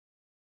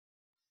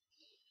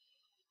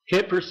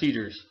Hit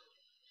procedures.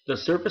 The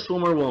surface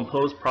swimmer will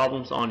impose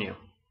problems on you.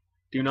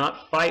 Do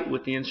not fight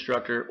with the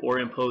instructor or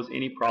impose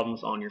any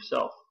problems on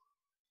yourself.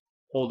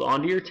 Hold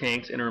onto your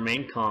tanks and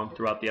remain calm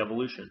throughout the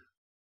evolution.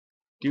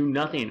 Do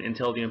nothing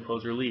until the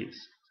imposer leaves.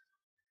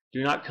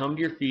 Do not come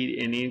to your feet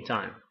at any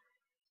time.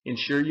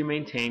 Ensure you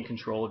maintain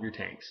control of your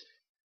tanks.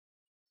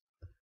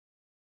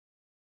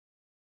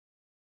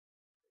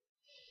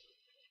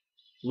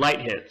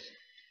 Light hits.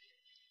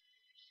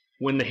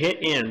 When the hit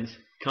ends,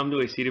 come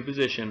to a seated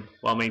position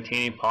while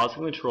maintaining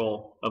positive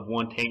control of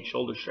one tank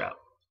shoulder strap.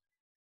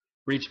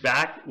 Reach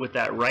back with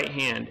that right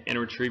hand and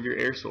retrieve your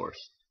air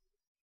source.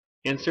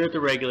 Insert the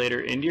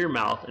regulator into your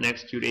mouth and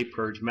execute a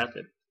purge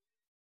method.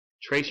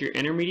 Trace your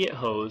intermediate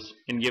hose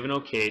and give an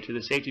OK to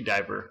the safety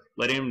diver,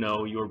 letting him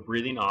know you are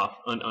breathing off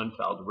an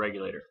unfouled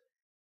regulator.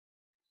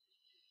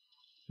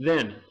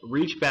 Then,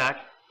 reach back,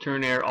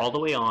 turn air all the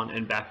way on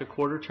and back a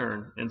quarter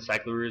turn and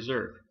cycle the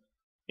reserve.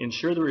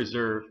 Ensure the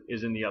reserve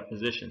is in the up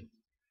position.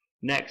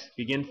 Next,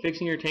 begin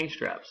fixing your tank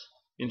straps,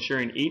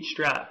 ensuring each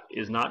strap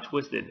is not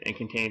twisted and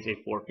contains a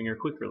 4-finger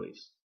quick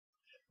release.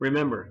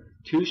 Remember,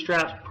 2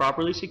 straps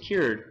properly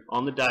secured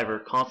on the diver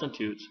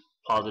constitutes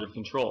positive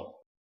control.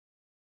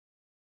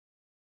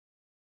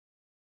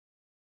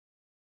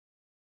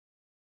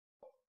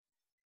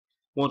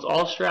 Once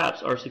all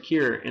straps are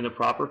secure in the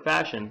proper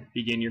fashion,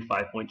 begin your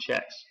 5-point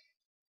checks.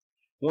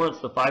 Once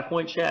the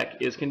 5-point check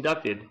is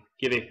conducted,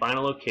 give a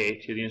final OK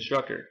to the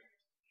instructor.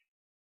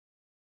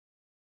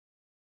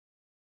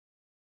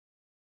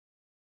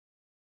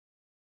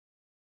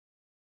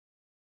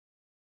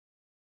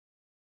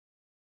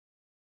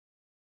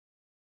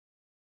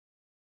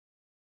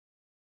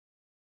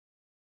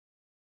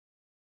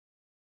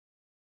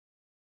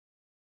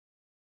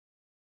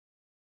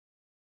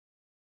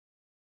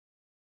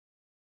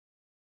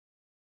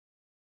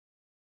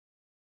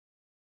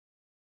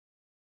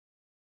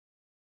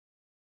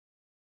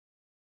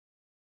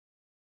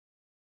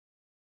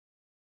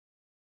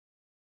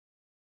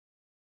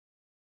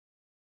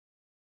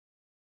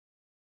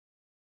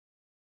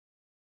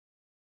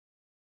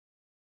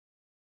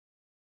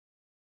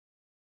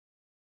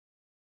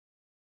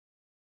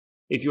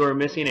 If you are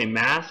missing a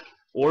mask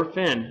or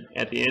fin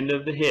at the end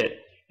of the hit,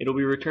 it will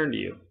be returned to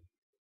you.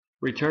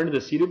 Return to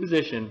the seated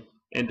position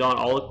and don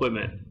all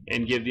equipment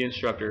and give the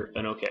instructor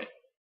an OK.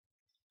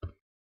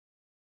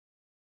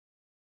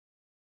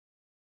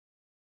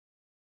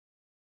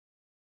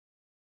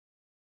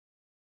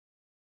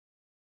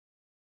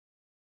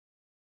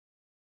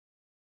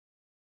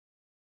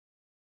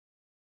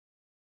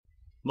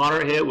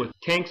 Moderate hit with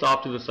tanks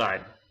off to the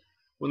side.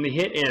 When the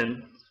hit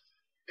ends,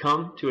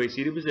 come to a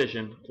seated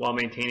position while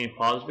maintaining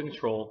positive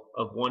control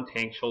of one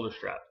tank shoulder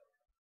strap.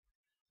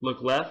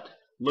 Look left,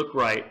 look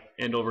right,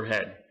 and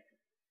overhead.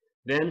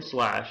 Then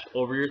slash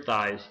over your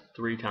thighs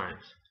 3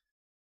 times.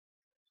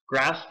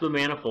 Grasp the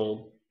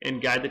manifold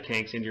and guide the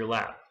tanks into your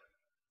lap.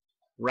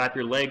 Wrap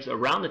your legs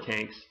around the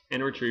tanks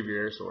and retrieve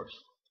your air source.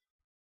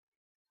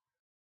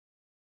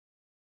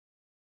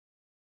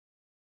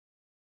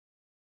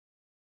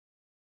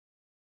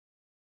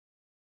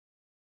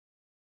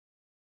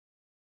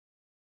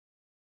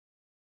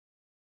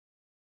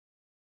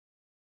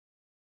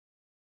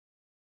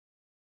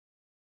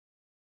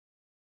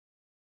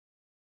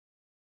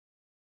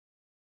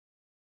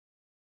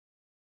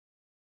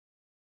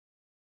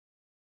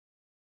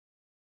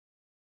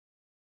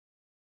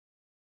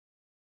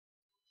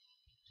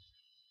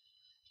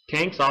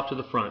 Tanks off to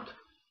the front.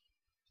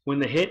 When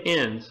the hit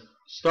ends,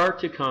 start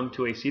to come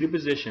to a seated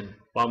position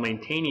while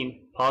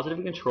maintaining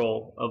positive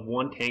control of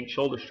one tank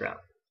shoulder strap.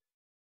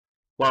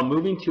 While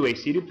moving to a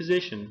seated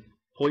position,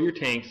 pull your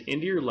tanks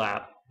into your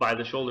lap by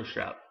the shoulder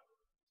strap.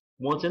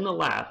 Once in the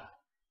lap,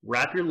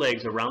 wrap your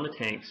legs around the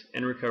tanks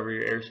and recover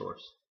your air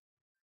source.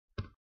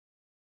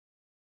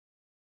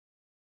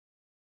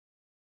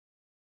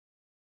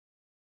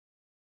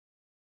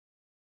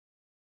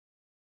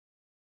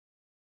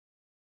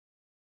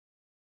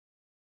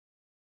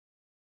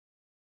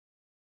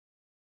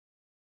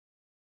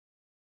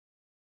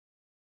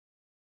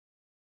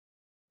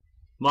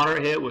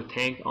 Moderate hit with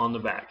tank on the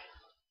back.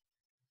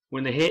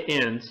 When the hit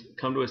ends,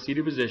 come to a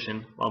seated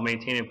position while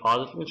maintaining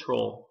positive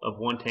control of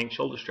one tank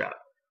shoulder strap.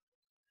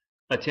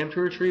 Attempt to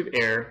retrieve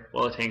air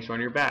while the tanks are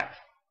on your back.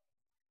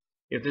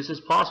 If this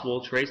is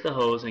possible, trace the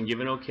hose and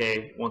give an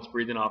OK once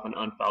breathing off an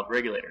unfouled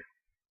regulator.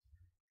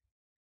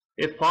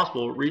 If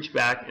possible, reach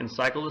back and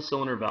cycle the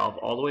cylinder valve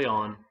all the way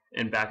on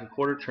and back a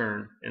quarter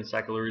turn and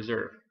cycle the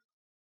reserve.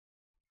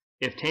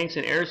 If tanks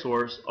and air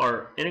source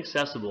are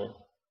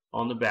inaccessible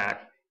on the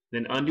back,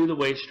 then undo the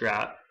waist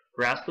strap,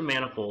 grasp the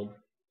manifold,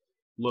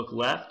 look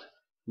left,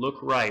 look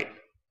right,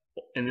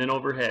 and then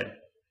overhead.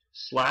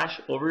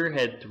 Slash over your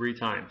head 3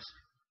 times.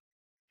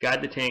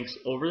 Guide the tanks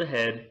over the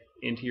head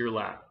into your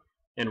lap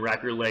and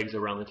wrap your legs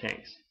around the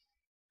tanks.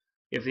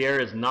 If the air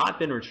has not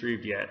been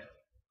retrieved yet,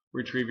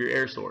 retrieve your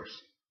air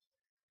source.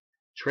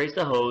 Trace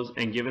the hose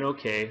and give an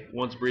OK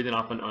once breathing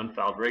off an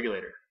unfouled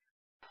regulator.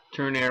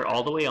 Turn air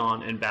all the way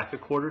on and back a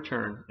quarter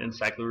turn and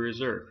cycle the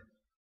reserve.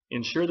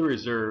 Ensure the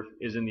reserve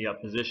is in the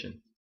up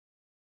position.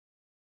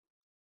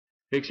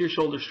 Fix your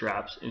shoulder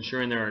straps,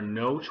 ensuring there are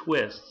no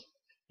twists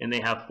and they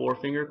have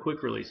 4-finger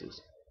quick releases.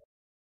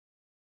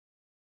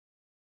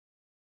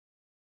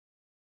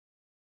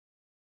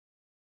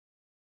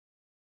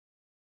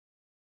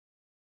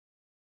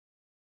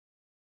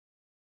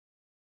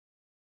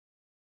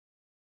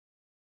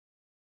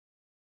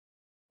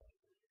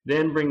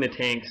 Then bring the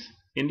tanks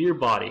into your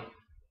body.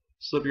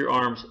 Slip your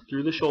arms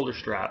through the shoulder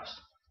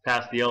straps,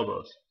 past the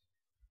elbows.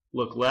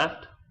 Look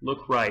left,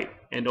 look right,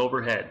 and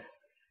overhead.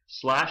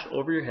 Slash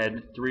over your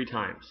head 3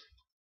 times.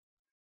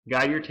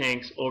 Guide your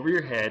tanks over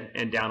your head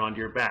and down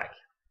onto your back.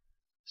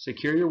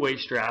 Secure your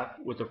waist strap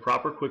with a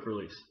proper quick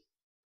release.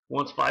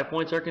 Once 5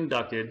 points are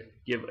conducted,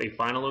 give a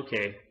final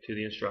OK to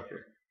the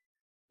instructor.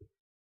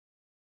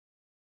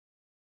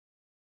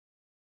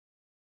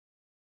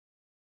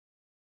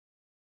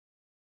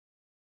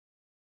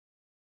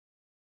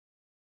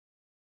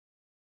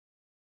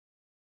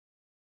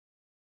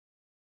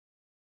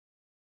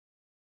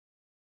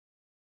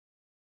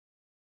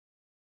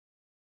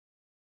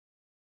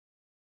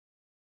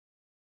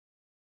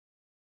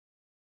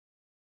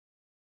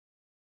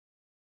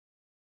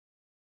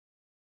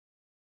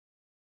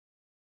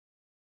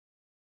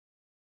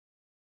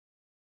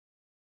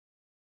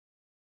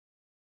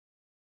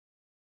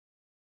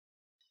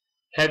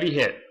 Heavy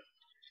hit.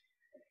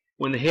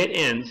 When the hit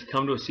ends,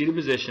 come to a seated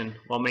position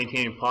while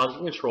maintaining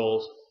positive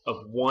controls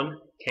of 1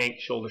 tank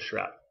shoulder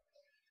strap.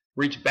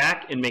 Reach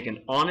back and make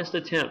an honest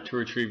attempt to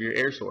retrieve your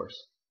air source.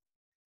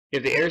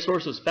 If the air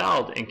source is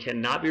fouled and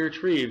cannot be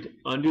retrieved,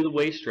 undo the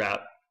waist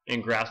strap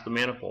and grasp the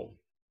manifold.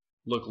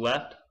 Look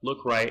left,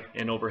 look right,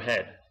 and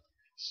overhead.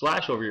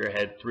 Slash over your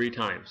head 3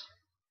 times.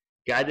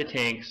 Guide the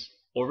tanks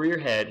over your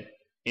head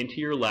into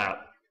your lap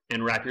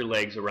and wrap your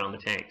legs around the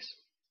tanks.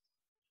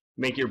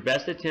 Make your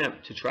best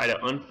attempt to try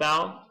to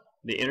unfoul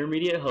the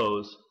intermediate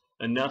hose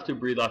enough to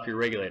breathe off your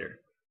regulator.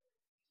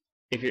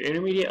 If your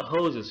intermediate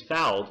hose is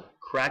fouled,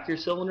 crack your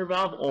cylinder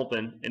valve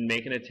open and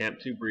make an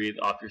attempt to breathe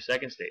off your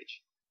second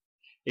stage.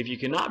 If you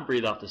cannot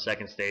breathe off the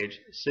second stage,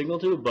 signal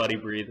to a buddy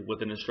breathe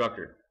with an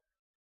instructor.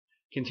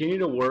 Continue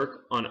to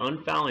work on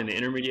unfouling the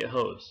intermediate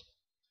hose.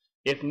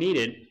 If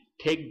needed,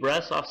 take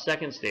breaths off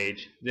second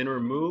stage, then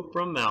remove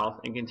from mouth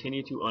and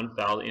continue to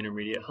unfoul the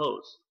intermediate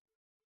hose.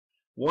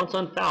 Once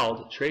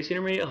unfouled, trace the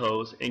intermediate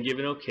hose and give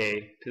an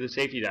OK to the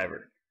safety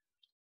diver.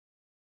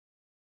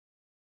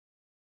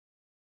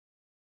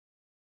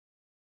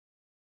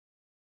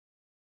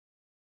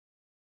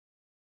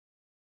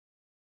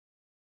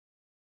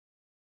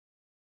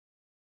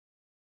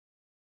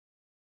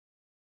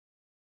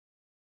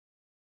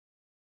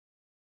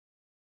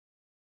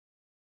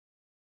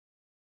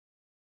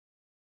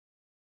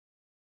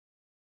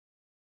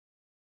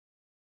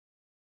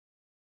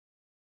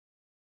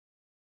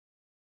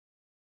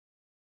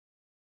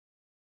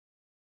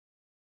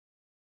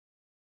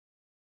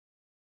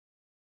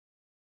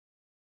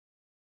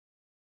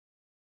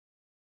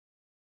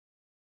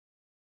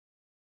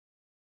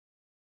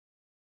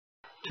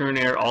 Turn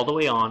air all the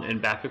way on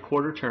and back a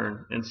quarter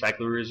turn and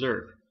cycle the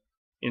reserve.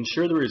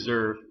 Ensure the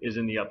reserve is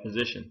in the up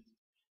position.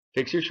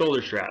 Fix your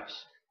shoulder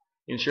straps,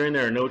 ensuring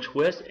there are no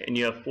twists and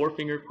you have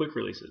 4-finger quick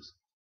releases.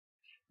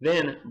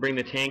 Then bring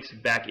the tanks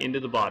back into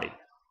the body.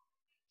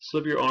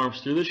 Slip your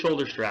arms through the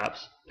shoulder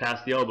straps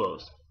past the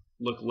elbows.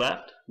 Look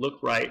left,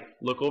 look right,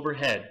 look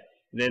overhead,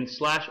 then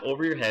slash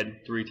over your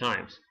head 3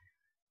 times.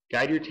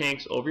 Guide your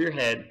tanks over your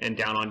head and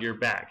down onto your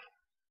back.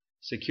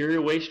 Secure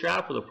your waist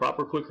strap with a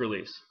proper quick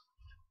release.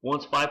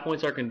 Once 5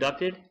 points are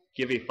conducted,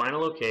 give a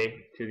final OK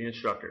to the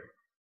instructor.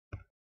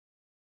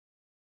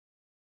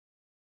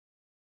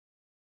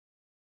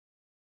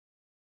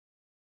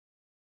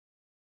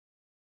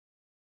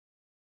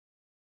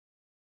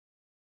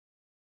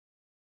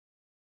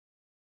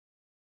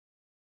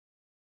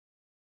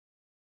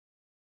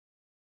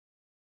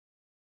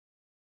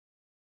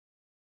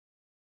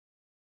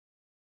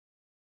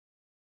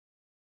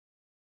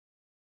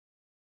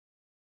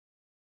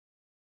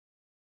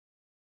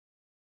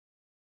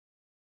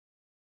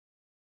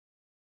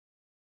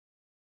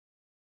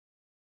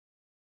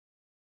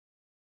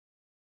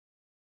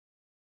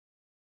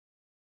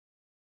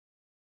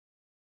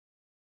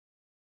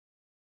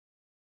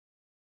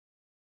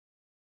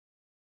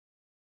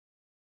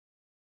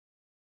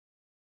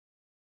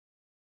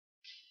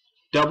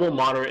 Double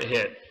moderate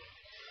hit.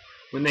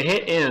 When the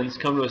hit ends,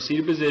 come to a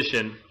seated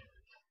position,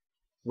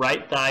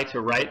 right thigh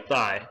to right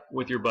thigh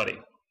with your buddy.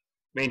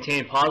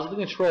 Maintain positive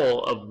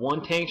control of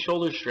 1 tank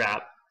shoulder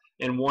strap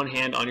and 1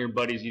 hand on your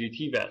buddy's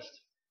UDT vest.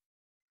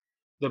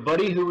 The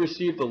buddy who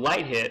received the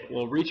light hit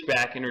will reach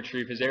back and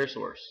retrieve his air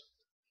source.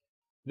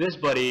 This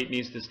buddy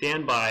needs to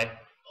stand by,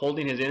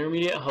 holding his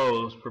intermediate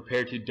hose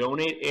prepared to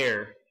donate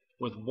air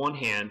with 1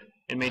 hand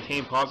and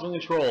maintain positive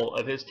control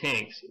of his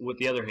tanks with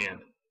the other hand.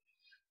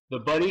 The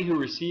buddy who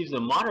receives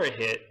the moderate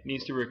hit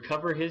needs to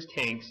recover his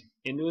tanks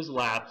into his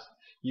laps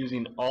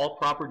using all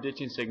proper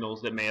ditching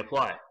signals that may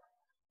apply,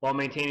 while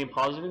maintaining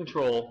positive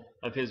control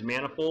of his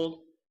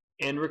manifold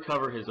and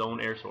recover his own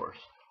air source.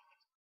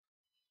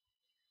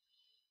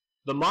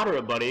 The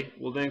moderate buddy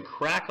will then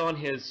crack on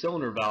his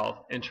cylinder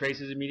valve and trace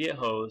his immediate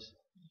hose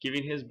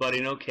giving his buddy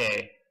an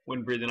OK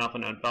when breathing off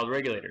an unfouled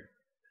regulator.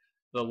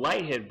 The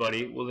light hit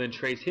buddy will then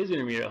trace his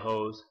intermediate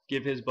hose,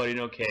 give his buddy an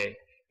OK,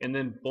 and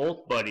then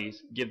both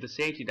buddies give the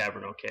safety diver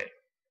an OK.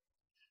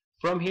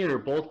 From here,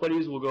 both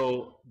buddies will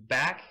go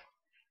back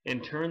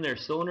and turn their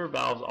cylinder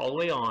valves all the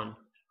way on,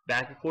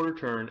 back a quarter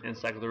turn, and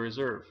cycle the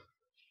reserve.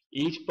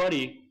 Each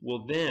buddy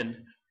will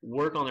then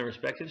work on their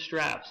respective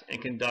straps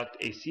and conduct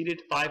a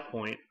seated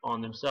 5-point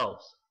on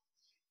themselves.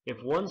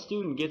 If one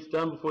student gets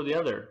done before the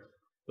other,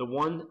 the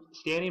one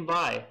standing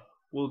by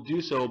will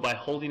do so by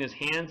holding his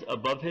hands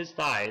above his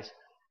thighs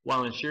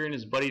while ensuring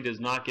his buddy does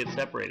not get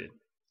separated.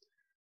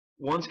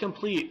 Once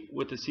complete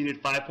with the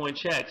seated 5-point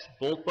checks,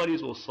 both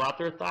buddies will slap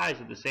their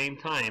thighs at the same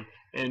time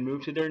and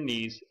move to their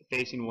knees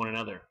facing one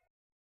another.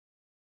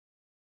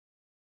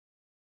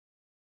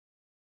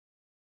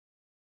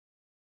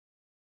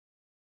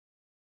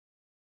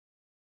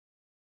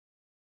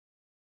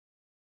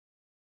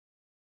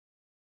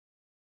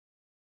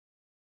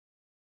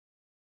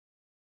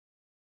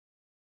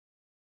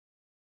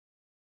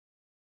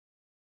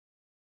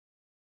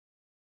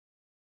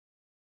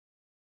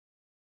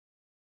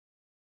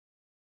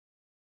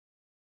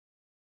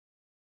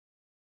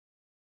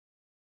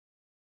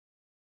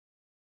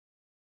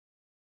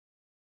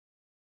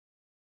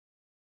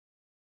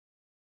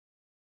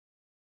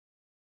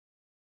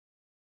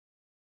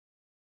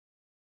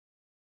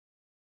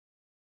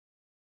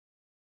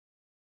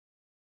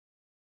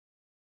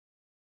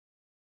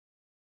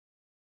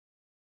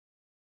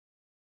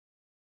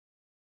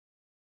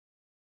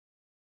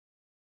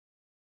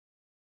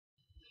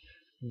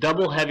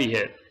 Double heavy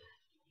hit.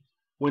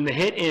 When the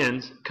hit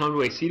ends, come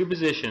to a seated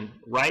position,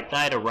 right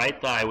thigh to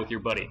right thigh with your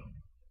buddy,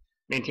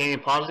 maintaining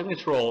positive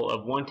control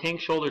of one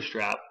tank shoulder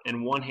strap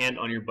and one hand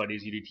on your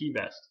buddy's UDT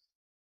vest.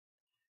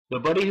 The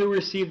buddy who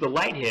received the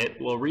light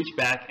hit will reach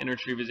back and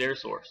retrieve his air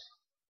source.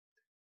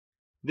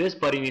 This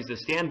buddy needs to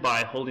stand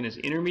by holding his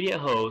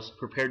intermediate hose,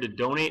 prepared to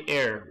donate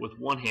air with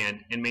one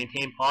hand and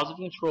maintain positive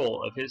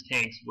control of his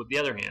tanks with the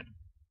other hand.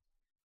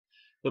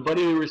 The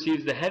buddy who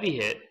receives the heavy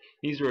hit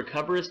needs to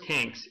recover his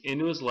tanks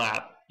into his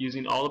lap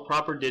using all the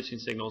proper ditching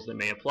signals that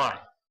may apply,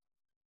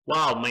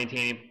 while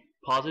maintaining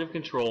positive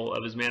control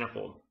of his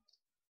manifold.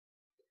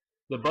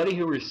 The buddy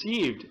who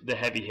received the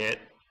heavy hit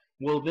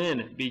will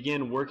then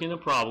begin working the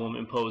problem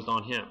imposed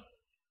on him.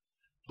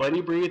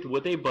 Buddy breathe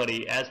with a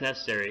buddy as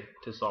necessary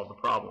to solve the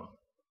problem.